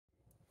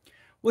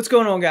What's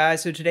going on,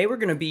 guys? So today we're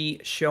going to be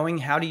showing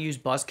how to use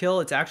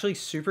Buskill. It's actually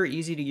super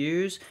easy to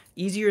use,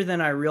 easier than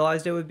I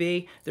realized it would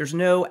be. There's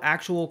no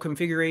actual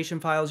configuration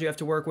files you have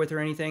to work with or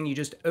anything. You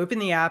just open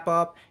the app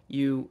up,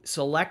 you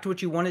select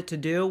what you want it to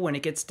do when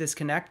it gets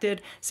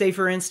disconnected. Say,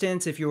 for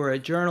instance, if you were a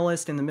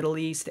journalist in the Middle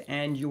East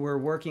and you were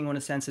working on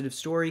a sensitive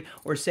story,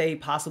 or say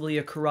possibly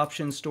a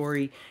corruption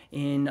story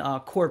in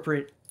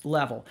corporate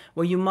level.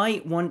 Well, you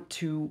might want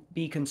to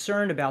be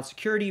concerned about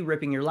security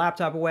ripping your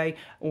laptop away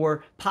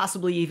or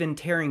possibly even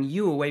tearing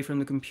you away from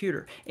the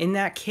computer. In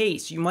that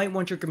case, you might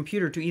want your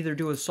computer to either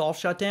do a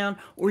soft shutdown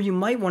or you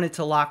might want it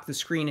to lock the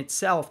screen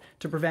itself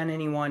to prevent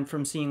anyone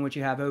from seeing what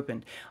you have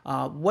opened.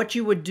 What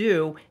you would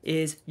do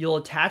is you'll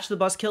attach the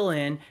Buskill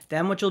in,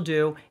 then what you'll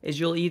do is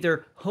you'll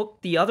either hook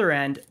the other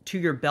end to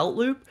your belt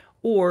loop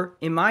or,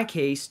 in my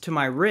case, to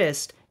my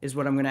wrist, is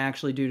what I'm going to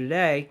actually do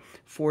today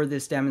for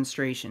this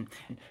demonstration.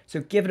 So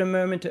give it a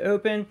moment to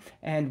open,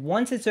 and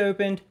once it's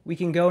opened, we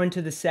can go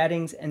into the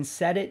settings and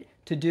set it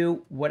to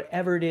do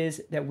whatever it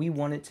is that we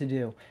want it to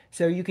do.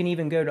 So you can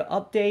even go to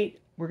update.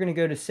 We're going to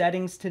go to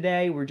settings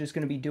today. We're just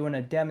going to be doing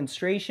a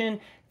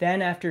demonstration.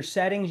 Then after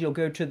settings, you'll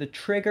go to the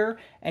trigger,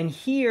 and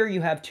here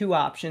you have two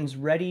options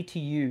ready to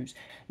use.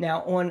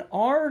 Now on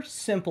our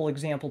simple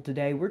example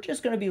today, we're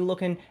just going to be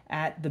looking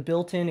at the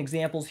built-in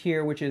examples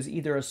here, which is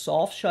either a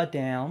soft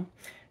shutdown.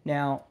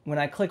 Now, when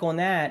I click on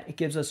that, it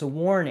gives us a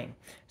warning.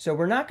 So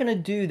we're not going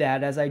to do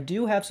that, as I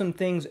do have some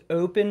things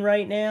open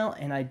right now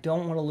and I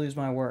don't want to lose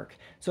my work.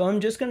 So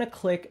I'm just going to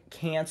click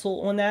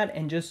cancel on that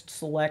and just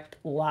select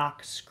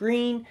lock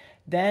screen.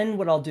 Then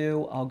what I'll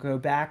do, I'll go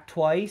back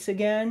twice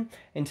again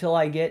until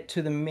I get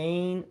to the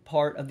main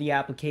part of the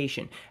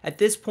application. At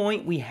this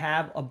point, we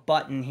have a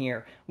button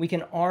here. We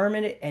can arm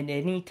it at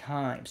any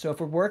time. So if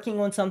we're working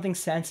on something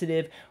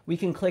sensitive, we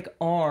can click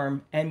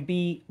arm and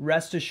be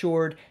rest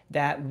assured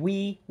that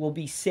we will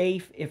be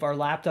safe if our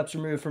laptop's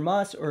removed from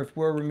us or if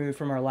we're removed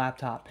from our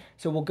laptop.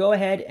 So we'll go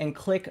ahead and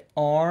click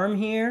arm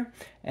here,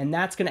 and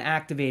that's going to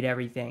activate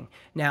everything.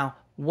 Now,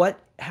 what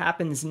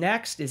happens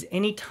next is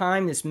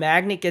anytime this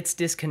magnet gets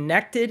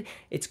disconnected,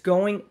 it's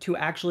going to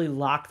actually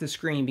lock the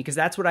screen, because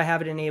that's what I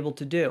have it enabled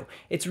to do.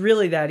 It's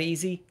really that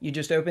easy. You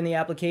just open the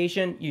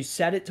application, you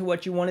set it to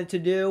what you want it to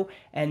do,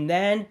 and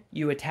then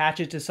you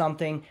attach it to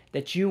something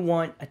that you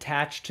want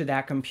attached to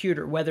that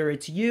computer, whether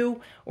it's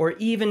you or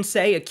even,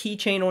 say, a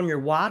keychain on your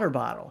water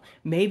bottle.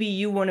 Maybe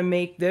you want to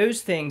make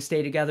those things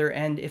stay together,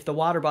 and if the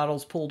water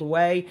bottle's pulled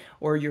away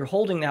or you're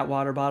holding that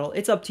water bottle,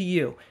 it's up to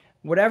you.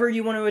 Whatever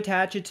you want to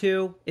attach it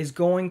to is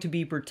going to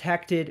be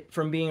protected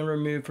from being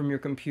removed from your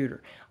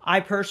computer.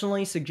 I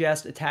personally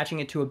suggest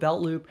attaching it to a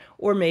belt loop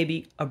or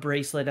maybe a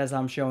bracelet, as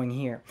I'm showing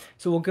here.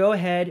 So we'll go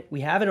ahead,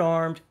 we have it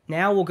armed.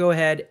 Now we'll go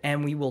ahead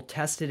and we will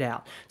test it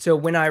out. So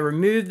when I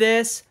remove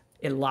this,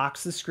 it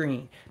locks the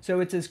screen.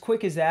 So it's as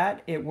quick as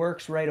that. It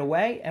works right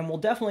away, and we'll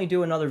definitely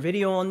do another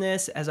video on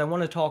this, as I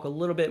want to talk a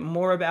little bit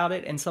more about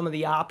it and some of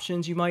the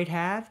options you might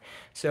have.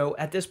 So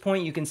at this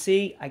point, you can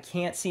see I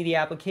can't see the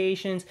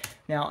applications.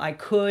 Now I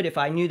could, if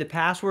I knew the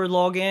password,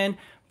 log in,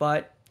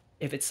 but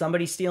if it's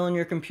somebody stealing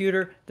your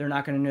computer, they're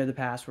not going to know the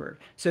password.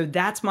 So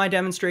that's my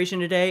demonstration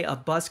today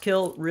of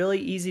Buskill. Really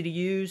easy to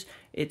use.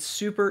 It's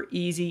super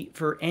easy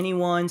for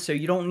anyone, so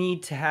you don't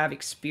need to have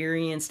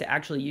experience to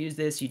actually use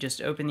this. You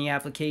just open the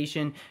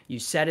application, you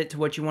set it to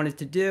what you want it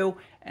to do,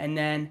 and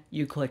then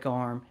you click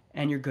arm,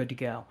 and you're good to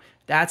go.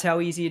 That's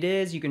how easy it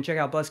is. You can check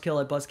out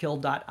Buskill at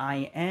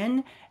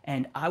buskill.in,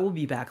 and I will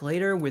be back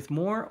later with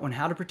more on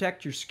how to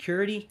protect your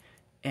security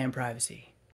and privacy.